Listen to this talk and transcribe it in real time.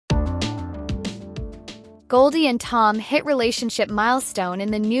Goldie and Tom hit relationship milestone in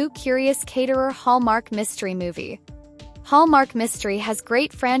the new Curious Caterer Hallmark mystery movie. Hallmark Mystery has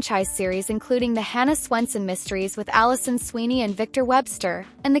great franchise series including the Hannah Swenson Mysteries with Allison Sweeney and Victor Webster,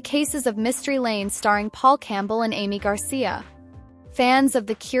 and the Cases of Mystery Lane starring Paul Campbell and Amy Garcia. Fans of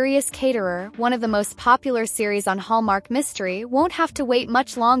The Curious Caterer, one of the most popular series on Hallmark Mystery, won't have to wait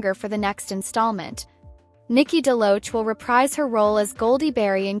much longer for the next installment. Nikki DeLoach will reprise her role as Goldie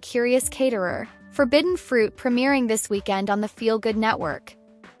Berry in Curious Caterer, Forbidden Fruit, premiering this weekend on the Feel Good Network.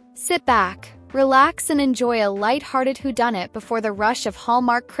 Sit back, relax and enjoy a light-hearted whodunit before the rush of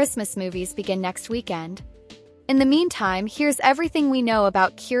Hallmark Christmas movies begin next weekend. In the meantime, here's everything we know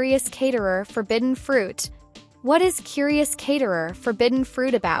about Curious Caterer Forbidden Fruit. What is Curious Caterer Forbidden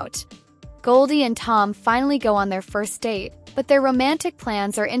Fruit about? Goldie and Tom finally go on their first date, but their romantic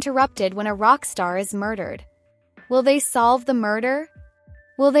plans are interrupted when a rock star is murdered. Will they solve the murder?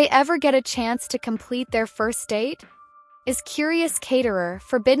 Will they ever get a chance to complete their first date? Is Curious Caterer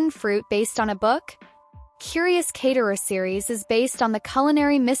Forbidden Fruit based on a book? Curious Caterer series is based on the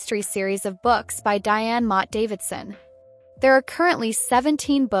culinary mystery series of books by Diane Mott Davidson. There are currently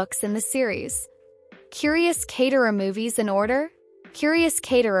 17 books in the series. Curious Caterer movies in order? Curious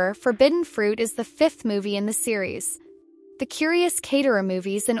Caterer Forbidden Fruit is the 5th movie in the series. The Curious Caterer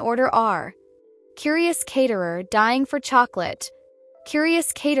movies in order are: Curious Caterer Dying for Chocolate,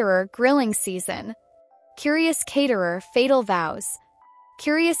 Curious Caterer Grilling Season, Curious Caterer Fatal Vows,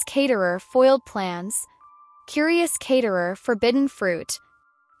 Curious Caterer Foiled Plans, Curious Caterer Forbidden Fruit.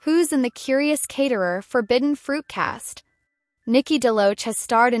 Who's in the Curious Caterer Forbidden Fruit cast? Nikki DeLoach has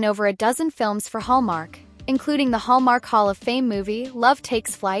starred in over a dozen films for Hallmark, including the Hallmark Hall of Fame movie Love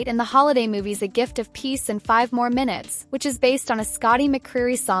Takes Flight and the holiday movies A Gift of Peace and 5 More Minutes, which is based on a Scotty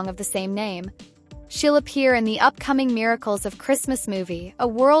McCreery song of the same name. She'll appear in the upcoming Miracles of Christmas movie, A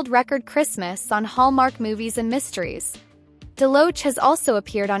World Record Christmas, on Hallmark Movies and Mysteries. DeLoach has also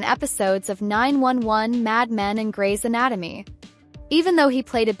appeared on episodes of 911, Mad Men, and Grey's Anatomy. Even though he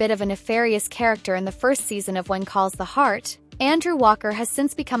played a bit of a nefarious character in the first season of When Calls the Heart, Andrew Walker has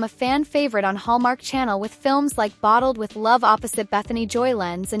since become a fan favorite on Hallmark Channel with films like Bottled with Love opposite Bethany Joy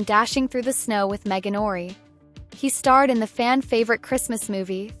Lenz and Dashing Through the Snow with Megan Ory. He starred in the fan-favorite Christmas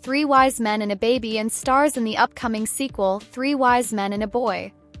movie, 3 Wise Men and a Baby, and stars in the upcoming sequel, 3 Wise Men and a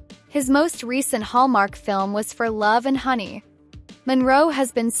Boy. His most recent Hallmark film was For Love and Honey. Monroe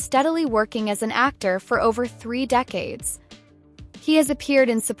has been steadily working as an actor for over 3 decades. He has appeared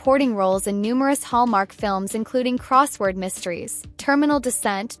in supporting roles in numerous Hallmark films including Crossword Mysteries, Terminal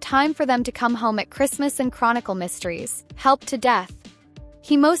Descent, Time for Them to Come Home at Christmas, and Chronicle Mysteries, Help to Death.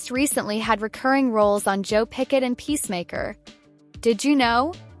 He most recently had recurring roles on Joe Pickett and Peacemaker. Did you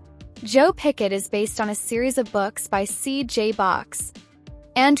know? Joe Pickett is based on a series of books by C.J. Box.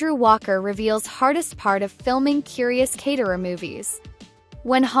 Andrew Walker reveals hardest part of filming Curious Caterer movies.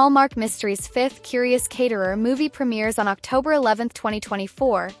 When Hallmark Mystery's 5th Curious Caterer movie premieres on October 11,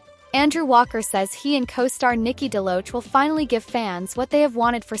 2024, Andrew Walker says he and co-star Nikki DeLoach will finally give fans what they have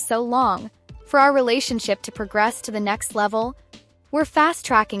wanted for so long: for our relationship to progress to the next level. We're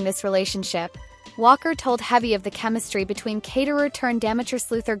fast-tracking this relationship. Walker told Heavy of the chemistry between caterer-turned-amateur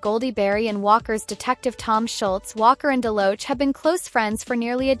sleuther Goldie Berry and Walker's detective Tom Schultz. Walker and DeLoach have been close friends for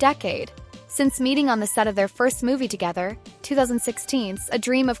nearly a decade, since meeting on the set of their first movie together, 2016's A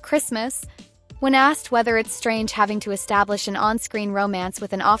Dream of Christmas. When asked whether it's strange having to establish an on-screen romance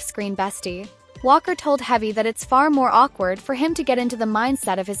with an off-screen bestie, Walker told Heavy that it's far more awkward for him to get into the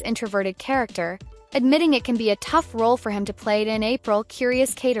mindset of his introverted character, admitting it can be a tough role for him to play. In April,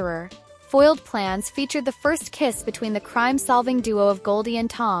 Curious Caterer Foiled Plans featured the first kiss between the crime-solving duo of Goldie and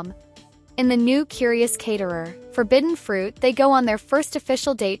Tom. In the new Curious Caterer Forbidden Fruit, they go on their first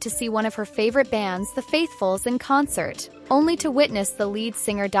official date to see one of her favorite bands, The Faithfuls, in concert, only to witness the lead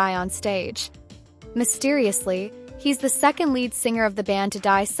singer die on stage. Mysteriously, he's the second lead singer of the band to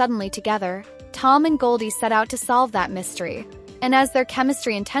die suddenly. Together, Tom and Goldie set out to solve that mystery. And as their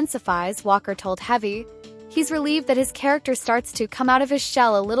chemistry intensifies, Walker told Heavy, he's relieved that his character starts to come out of his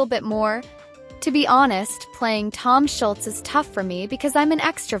shell a little bit more. To be honest, playing Tom Schultz is tough for me because I'm an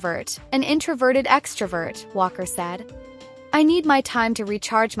extrovert, an introverted extrovert, Walker said. I need my time to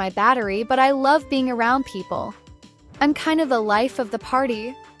recharge my battery, but I love being around people. I'm kind of the life of the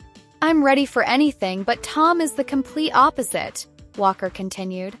party. I'm ready for anything, but Tom is the complete opposite, Walker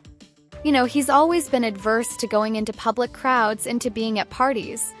continued. You know, he's always been adverse to going into public crowds and to being at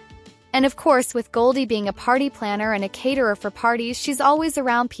parties. And of course, with Goldie being a party planner and a caterer for parties, she's always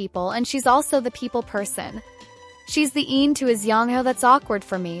around people, and she's also the people person. She's the Ian to his Yang-ho that's awkward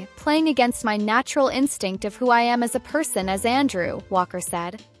for me, playing against my natural instinct of who I am as a person, as Andrew, Walker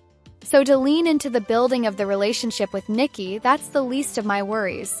said. So to lean into the building of the relationship with Nikki, that's the least of my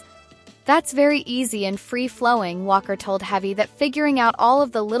worries. That's very easy and free-flowing, Walker told Heavy that figuring out all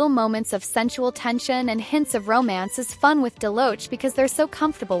of the little moments of sensual tension and hints of romance is fun with Deloach because they're so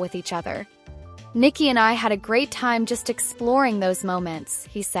comfortable with each other. Nikki and I had a great time just exploring those moments,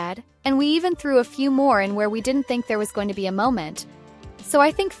 he said, and we even threw a few more in where we didn't think there was going to be a moment. So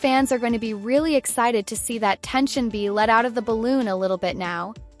I think fans are going to be really excited to see that tension be let out of the balloon a little bit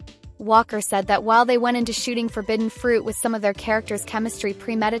now. Walker said that while they went into shooting Forbidden Fruit with some of their characters' chemistry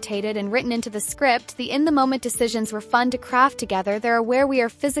premeditated and written into the script, the in-the-moment decisions were fun to craft together. They're aware we are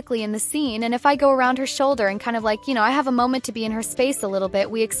physically in the scene, and if I go around her shoulder and kind of like, I have a moment to be in her space a little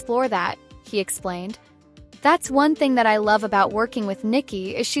bit, we explore that, he explained. That's one thing that I love about working with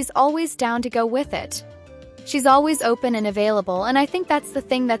Nikki is she's always down to go with it. She's always open and available, and I think that's the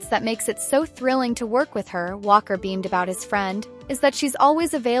thing that makes it so thrilling to work with her, Walker beamed about his friend, is that she's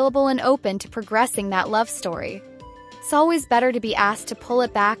always available and open to progressing that love story. It's always better to be asked to pull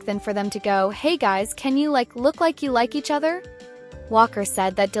it back than for them to go, hey guys, can you look like you like each other? Walker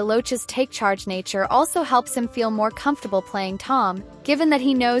said that Deloach's take-charge nature also helps him feel more comfortable playing Tom, given that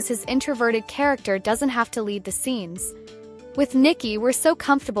he knows his introverted character doesn't have to lead the scenes. With Nikki, we're so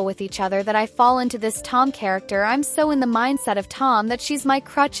comfortable with each other that I fall into this Tom character. I'm so in the mindset of Tom that she's my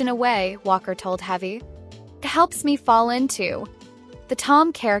crutch in a way, Walker told Heavy. It helps me fall into the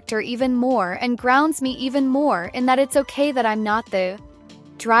Tom character even more and grounds me even more in that it's okay that I'm not the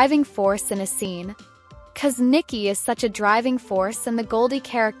driving force in a scene. 'Cause Nikki is such a driving force and the Goldie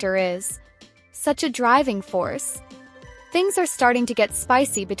character is such a driving force. Things are starting to get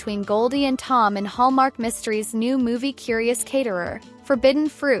spicy between Goldie and Tom in Hallmark Mysteries' new movie Curious Caterer, Forbidden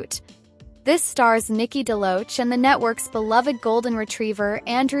Fruit. This stars Nikki DeLoach and the network's beloved golden retriever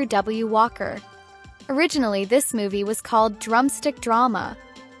Andrew W. Walker. Originally, this movie was called Drumstick Drama.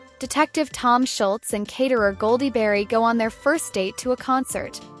 Detective Tom Schultz and caterer Goldie Berry go on their first date to a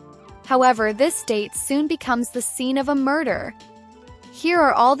concert. However, this date soon becomes the scene of a murder. Here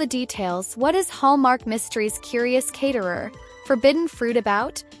are all the details. What is Hallmark Mysteries' Curious Caterer, Forbidden Fruit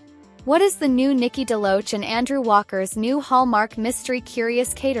about? What is the new Nikki DeLoach and Andrew Walker's new Hallmark Mystery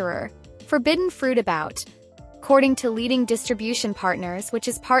Curious Caterer, Forbidden Fruit about? According to leading distribution partners, which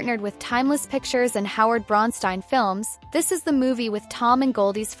is partnered with Timeless Pictures and Howard Bronstein Films, this is the movie with Tom and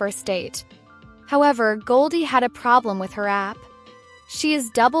Goldie's first date. However, Goldie had a problem with her app. She is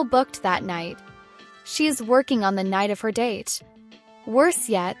double-booked that night. She is working on the night of her date. Worse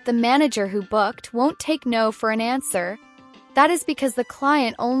yet, the manager who booked won't take no for an answer. That is because the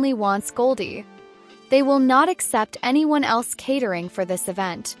client only wants Goldie. They will not accept anyone else catering for this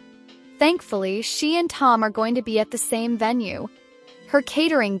event. Thankfully, she and Tom are going to be at the same venue. Her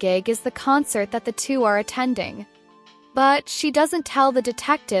catering gig is the concert that the two are attending. But she doesn't tell the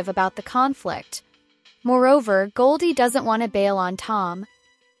detective about the conflict. Moreover, Goldie doesn't want to bail on Tom.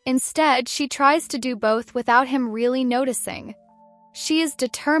 Instead, she tries to do both without him really noticing. She is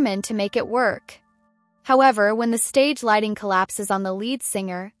determined to make it work. However, when the stage lighting collapses on the lead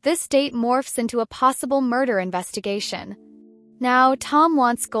singer, this date morphs into a possible murder investigation. Now, Tom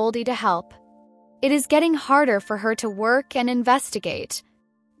wants Goldie to help. It is getting harder for her to work and investigate.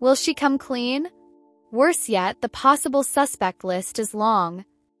 Will she come clean? Worse yet, the possible suspect list is long.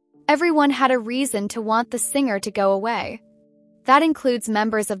 Everyone had a reason to want the singer to go away. That includes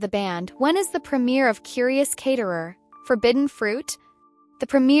members of the band. When is the premiere of Curious Caterer, Forbidden Fruit? The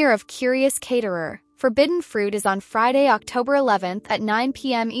premiere of Curious Caterer, Forbidden Fruit is on Friday, October 11th at 9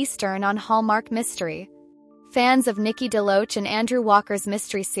 p.m. Eastern on Hallmark Mystery. Fans of Nikki DeLoach and Andrew Walker's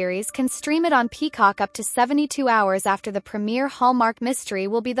mystery series can stream it on Peacock up to 72 hours after the premiere. Hallmark Mystery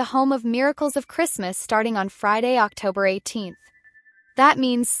will be the home of Miracles of Christmas starting on Friday, October 18th. That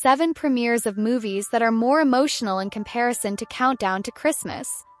means 7 premieres of movies that are more emotional in comparison to Countdown to Christmas.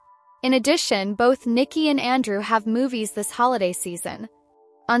 In addition, both Nikki and Andrew have movies this holiday season.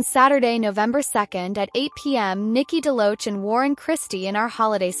 On Saturday, November 2nd at 8 p.m., Nikki DeLoach and Warren Christie in Our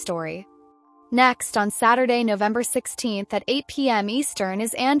Holiday Story. Next, on Saturday, November 16th at 8 p.m. Eastern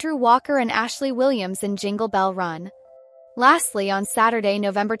is Andrew Walker and Ashley Williams in Jingle Bell Run. Lastly, on Saturday,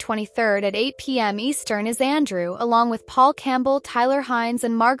 November 23rd at 8 p.m. Eastern is Andrew, along with Paul Campbell, Tyler Hines,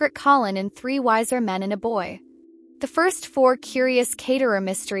 and Margaret Collin in Three Wiser Men and a Boy. The first 4 Curious Caterer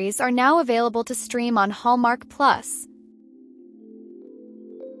mysteries are now available to stream on Hallmark Plus.